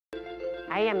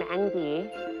I am Andy.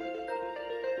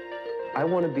 I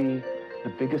want to be the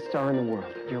biggest star in the world.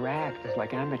 Your act is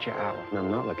like amateur hour. And I'm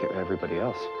not like everybody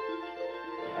else.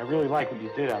 I really like what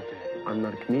you did out there. I'm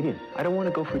not a comedian. I don't want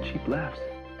to go for cheap laughs.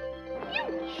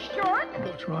 You short?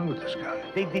 What's wrong with this guy?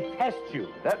 They detest you.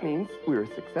 That means we're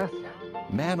a success.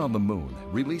 Man on the Moon,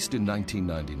 released in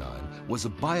 1999, was a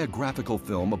biographical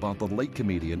film about the late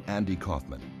comedian Andy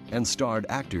Kaufman and starred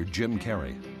actor Jim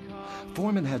Carrey.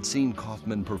 Forman had seen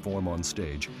Kaufman perform on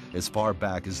stage as far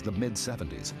back as the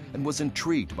mid-70s and was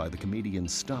intrigued by the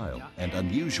comedian's style and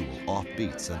unusual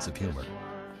offbeat sense of humor.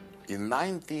 In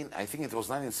I think it was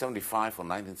 1975 or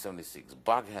 1976,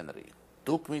 Buck Henry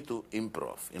took me to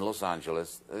improv in Los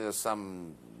Angeles. There's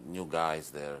some new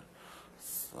guys there.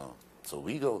 So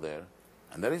we go there,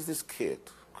 and there is this kid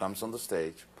who comes on the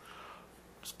stage,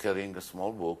 carrying a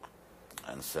small book,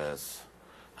 and says,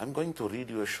 I'm going to read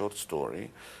you a short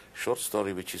story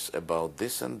which is about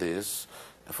this and this.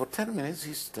 And for 10 minutes,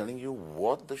 he's telling you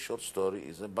what the short story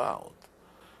is about.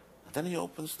 And then he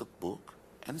opens the book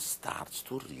and starts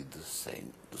to read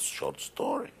the short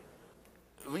story.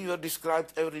 We were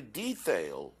described every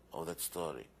detail of that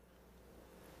story.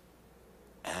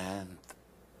 And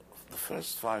the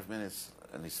first 5 minutes,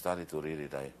 and he started to read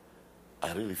it,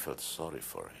 I really felt sorry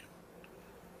for him.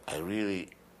 I really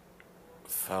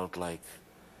felt like,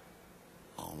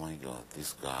 oh my God,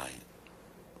 this guy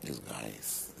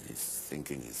is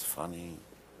thinking he's funny.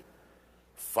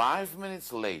 5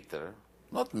 minutes later,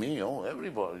 not me,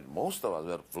 everybody, most of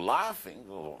us were laughing,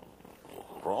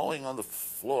 rolling on the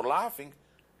floor laughing,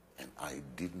 and I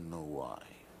didn't know why.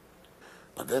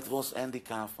 But that was Andy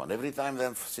Kaufman. Every time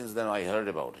since then I heard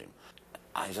about him,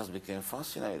 I just became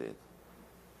fascinated.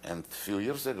 And a few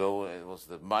years ago, it was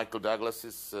Michael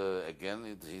Douglas's,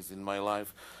 again, he's in my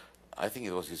life. I think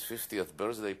it was his 50th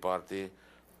birthday party.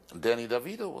 Danny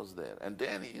DeVito was there. And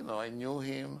Danny, I knew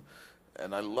him,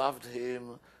 and I loved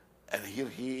him. And here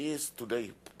he is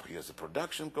today. He has a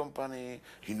production company.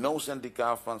 He knows Andy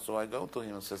Kaufman. So I go to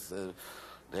him and says,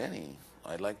 Danny,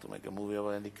 I'd like to make a movie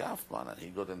about Andy Kaufman. And he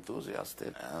got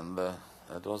enthusiastic, and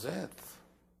that was it.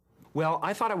 Well,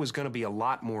 I thought I was going to be a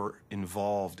lot more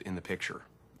involved in the picture.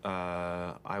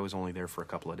 I was only there for a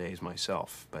couple of days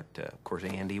myself, but of course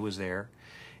Andy was there,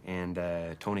 and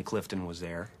Tony Clifton was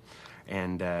there,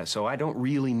 and so I don't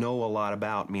really know a lot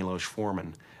about Milos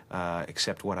Forman,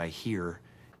 except what I hear.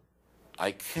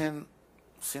 I can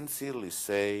sincerely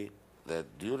say that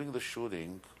during the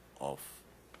shooting of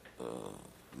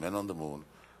Men on the Moon,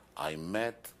 I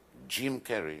met Jim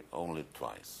Carrey only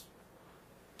twice,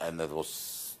 and that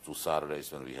was 2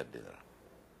 Saturdays when we had dinner.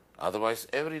 Otherwise,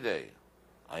 every day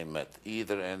I met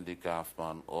either Andy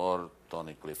Kaufman or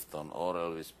Tony Clifton or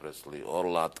Elvis Presley or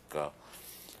Latka.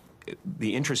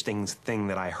 The interesting thing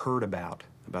that I heard about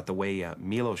the way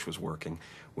Milos was working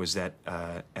was that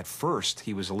at first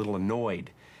he was a little annoyed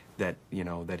that,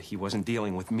 that he wasn't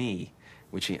dealing with me,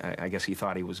 which I guess he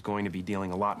thought he was going to be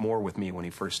dealing a lot more with me when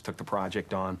he first took the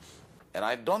project on. And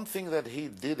I don't think that he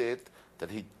did it,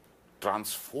 that he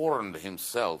transformed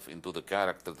himself into the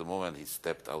character the moment he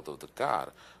stepped out of the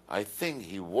car. I think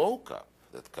he woke up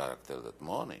that character that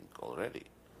morning already.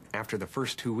 After the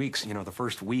first 2 weeks, the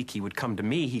first week he would come to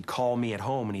me, he'd call me at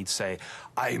home and he'd say,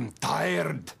 I'm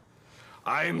tired.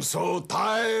 I'm so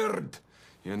tired.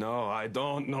 I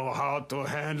don't know how to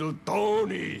handle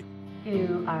Tony.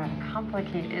 You are a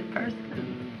complicated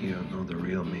person. You don't know the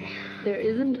real me. There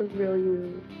isn't a real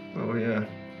you. Oh, yeah.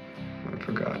 I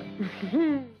forgot.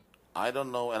 I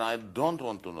don't know, and I don't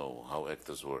want to know how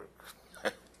actors work.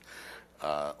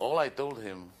 All I told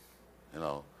him,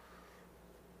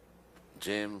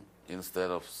 Jim,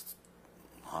 instead of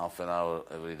half an hour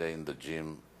every day in the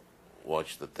gym,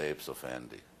 watch the tapes of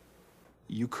Andy.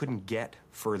 You couldn't get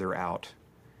further out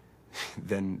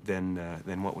than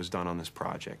what was done on this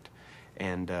project,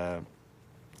 and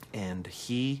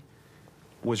he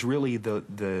was really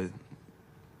the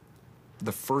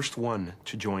first one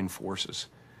to join forces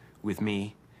with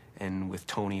me and with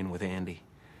Tony and with Andy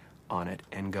on it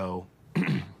and go,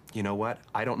 you know what,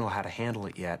 I don't know how to handle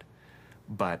it yet,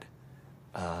 but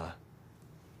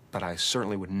I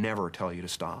certainly would never tell you to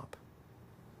stop.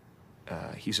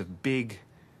 He's a big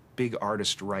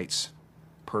artist rights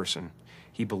person.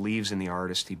 He believes in the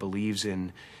artist. He believes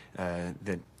in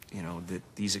that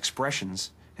these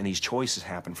expressions and these choices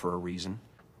happen for a reason.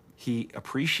 He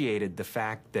appreciated the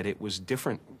fact that it was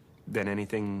different than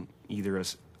anything either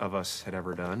of us had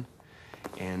ever done,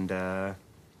 and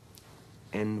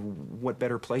what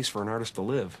better place for an artist to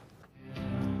live.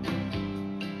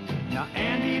 Now,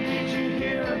 Andy, did you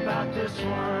hear about this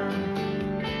one?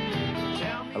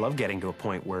 I love getting to a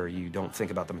point where you don't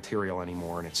think about the material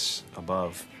anymore and it's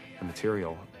above the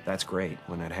material. That's great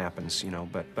when that happens, you know.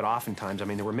 But oftentimes, I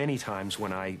mean, there were many times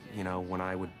when I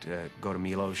would go to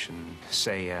Milos and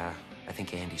say, I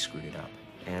think Andy screwed it up.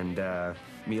 And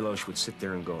Milos would sit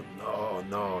there and go, no,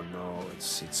 no, no,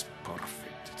 it's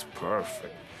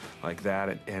perfect, like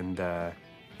that. And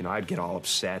you know, I'd get all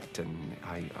upset, and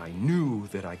I knew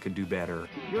that I could do better.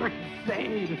 You're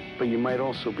insane. But you might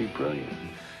also be brilliant.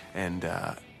 And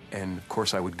of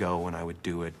course I would go and I would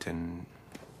do it, and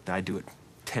I'd do it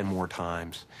 10 more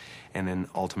times, and then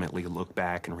ultimately look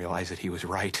back and realize that he was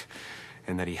right,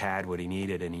 and that he had what he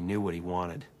needed and he knew what he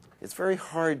wanted. It's very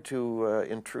hard to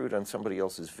intrude on somebody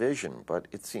else's vision, but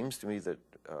it seems to me that